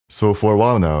So for a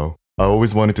while now, I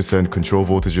always wanted to send control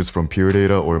voltages from pure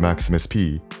data or max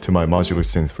MSP to my modular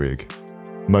synth rig.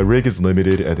 My rig is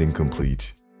limited and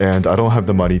incomplete, and I don't have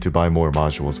the money to buy more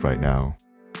modules right now.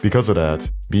 Because of that,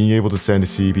 being able to send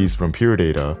CBs from pure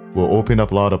data will open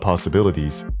up a lot of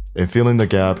possibilities and fill in the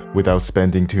gap without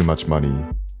spending too much money.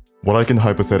 What I can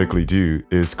hypothetically do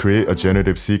is create a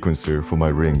generative sequencer for my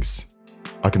rings.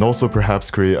 I can also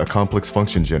perhaps create a complex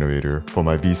function generator for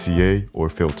my VCA or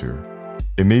filter.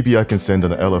 And maybe I can send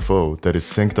an LFO that is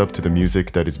synced up to the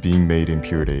music that is being made in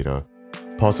pure data.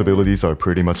 Possibilities are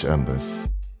pretty much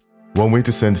endless. One way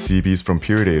to send CBs from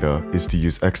pure data is to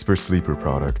use expert sleeper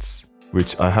products,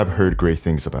 which I have heard great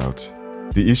things about.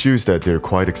 The issue is that they're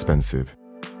quite expensive.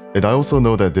 And I also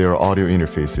know that there are audio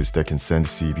interfaces that can send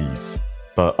CBs,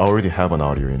 but I already have an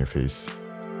audio interface.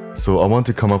 So I want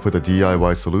to come up with a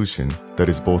DIY solution that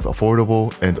is both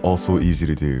affordable and also easy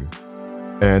to do.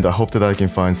 And I hope that I can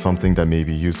find something that may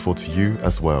be useful to you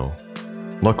as well.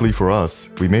 Luckily for us,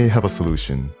 we may have a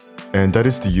solution, and that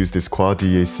is to use this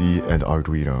Quad-DAC and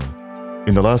Arduino.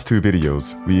 In the last two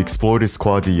videos, we explored this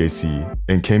Quad-DAC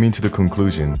and came into the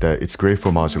conclusion that it's great for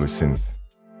modular synth.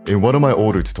 In one of my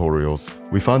older tutorials,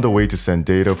 we found a way to send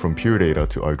data from pure data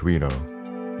to Arduino.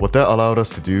 What that allowed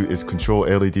us to do is control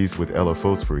LEDs with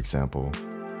LFOs, for example.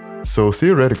 So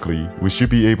theoretically, we should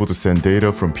be able to send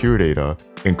data from pure data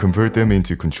and convert them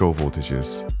into control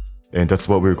voltages. And that's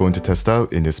what we're going to test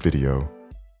out in this video.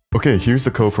 Okay, here's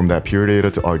the code from that pure data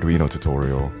to Arduino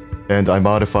tutorial, and I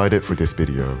modified it for this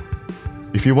video.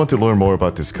 If you want to learn more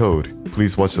about this code,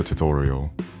 please watch the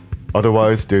tutorial.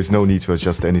 Otherwise, there's no need to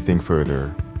adjust anything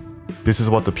further. This is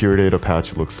what the pure data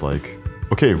patch looks like.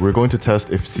 Okay, we're going to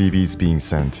test if CB is being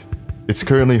sent. It's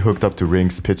currently hooked up to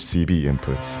Ring's pitch CB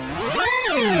input.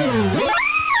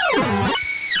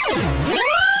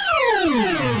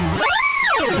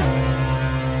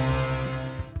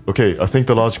 Okay, I think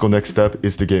the logical next step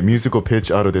is to get musical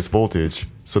pitch out of this voltage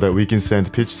so that we can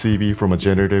send pitch CB from a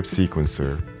generative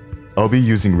sequencer. I'll be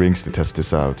using rings to test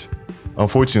this out.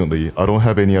 Unfortunately, I don't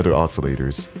have any other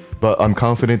oscillators, but I'm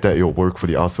confident that it'll work for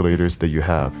the oscillators that you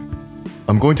have.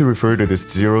 I'm going to refer to this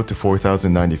 0 to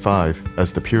 4095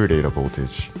 as the pure data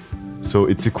voltage. So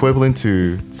it's equivalent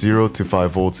to 0 to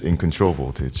 5 volts in control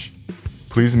voltage.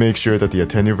 Please make sure that the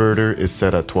attenuator is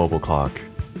set at 12 o'clock.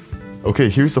 Okay,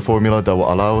 here's the formula that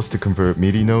will allow us to convert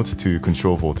MIDI notes to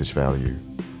control voltage value.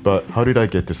 But how did I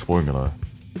get this formula?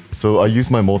 So I used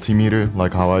my multimeter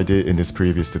like how I did in this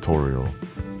previous tutorial.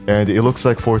 And it looks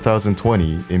like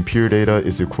 4020 in pure data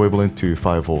is equivalent to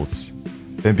 5 volts.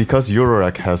 And because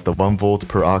Eurorack has the 1 volt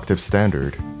per octave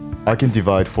standard, I can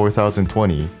divide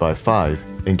 4020 by 5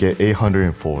 and get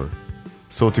 804.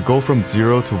 So to go from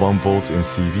 0 to 1 volt in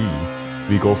CV,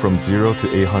 we go from 0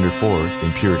 to 804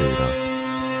 in pure data,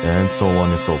 and so on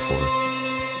and so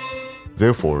forth.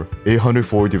 Therefore,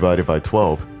 804 divided by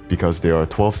 12, because there are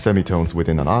 12 semitones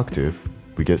within an octave,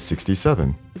 we get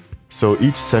 67. So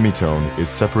each semitone is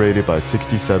separated by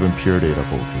 67 pure data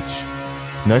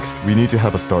voltage. Next, we need to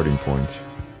have a starting point.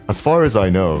 As far as I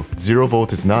know, 0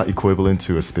 volt is not equivalent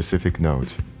to a specific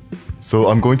note. So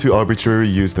I'm going to arbitrarily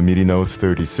use the MIDI note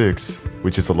 36,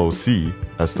 which is a low C,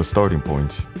 as the starting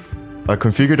point. I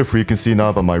configured the frequency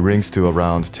knob on my rings to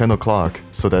around 10 o'clock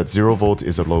so that 0 volt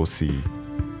is a low C.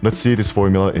 Let's see this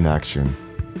formula in action.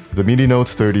 The MIDI note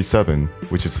 37,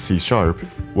 which is a C sharp,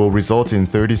 will result in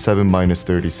 37 minus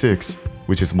 36,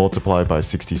 which is multiplied by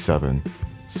 67.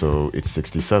 So it's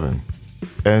 67.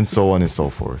 And so on and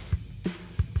so forth.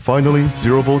 Finally,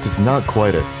 0 volt is not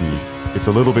quite at C. It's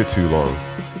a little bit too low.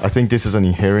 I think this is an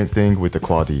inherent thing with the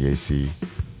Quad-DAC.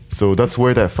 So that's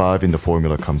where that 5 in the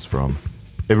formula comes from.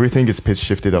 Everything is pitch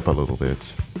shifted up a little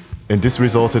bit. And this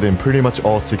resulted in pretty much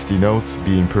all 60 notes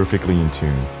being perfectly in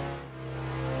tune.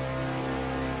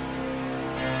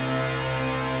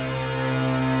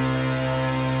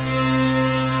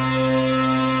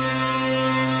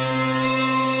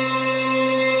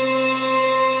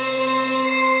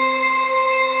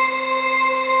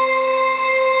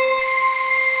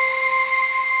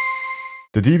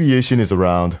 The deviation is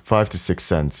around 5 to 6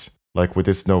 cents, like with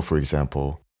this note for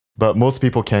example. But most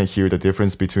people can't hear the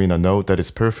difference between a note that is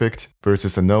perfect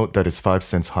versus a note that is 5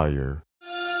 cents higher.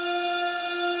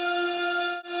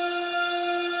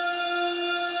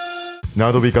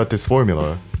 Now that we got this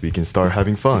formula, we can start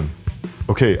having fun.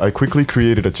 Okay, I quickly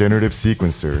created a generative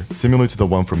sequencer similar to the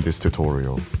one from this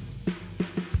tutorial.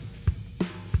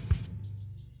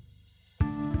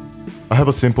 I have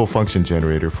a simple function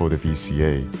generator for the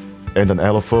VCA, and an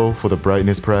LFO for the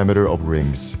brightness parameter of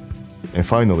rings. And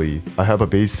finally, I have a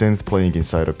bass synth playing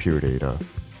inside of pure data.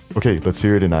 Okay, let's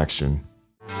hear it in action.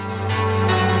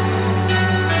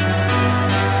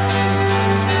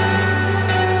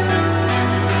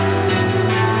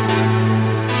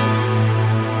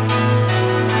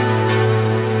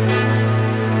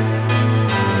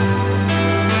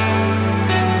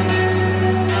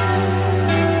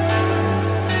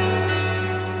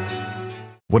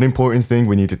 One important thing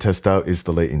we need to test out is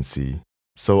the latency.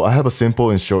 So I have a simple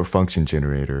and short function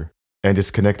generator, and it's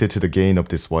connected to the gain of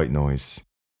this white noise.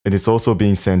 And it's also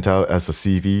being sent out as a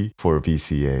CV for a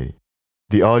VCA.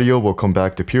 The audio will come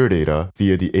back to pure data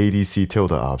via the ADC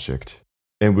tilde object,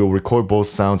 and we'll record both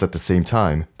sounds at the same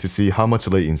time to see how much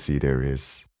latency there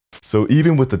is. So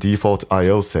even with the default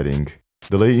I/O setting,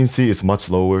 the latency is much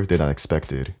lower than I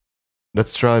expected.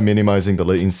 Let's try minimizing the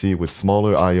latency with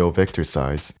smaller I/O vector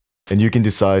size, and you can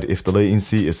decide if the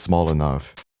latency is small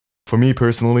enough. For me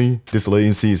personally, this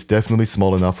latency is definitely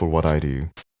small enough for what I do.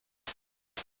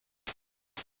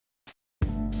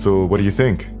 So what do you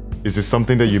think? Is this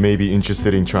something that you may be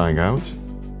interested in trying out?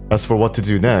 As for what to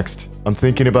do next, I'm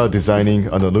thinking about designing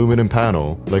an aluminum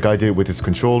panel like I did with this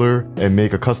controller and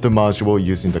make a custom module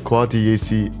using the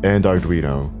Quad-DAC and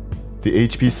Arduino. The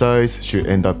HP size should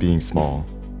end up being small.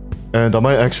 And I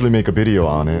might actually make a video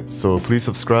on it, so please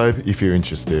subscribe if you're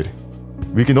interested.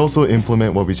 We can also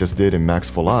implement what we just did in Max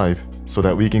for Live so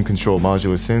that we can control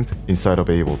modular synth inside of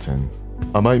Ableton.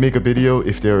 I might make a video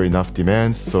if there are enough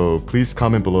demands, so please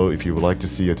comment below if you would like to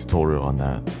see a tutorial on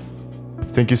that.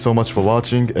 Thank you so much for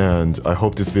watching, and I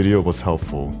hope this video was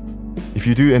helpful. If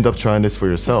you do end up trying this for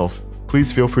yourself,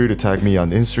 please feel free to tag me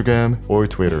on Instagram or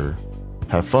Twitter.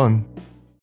 Have fun!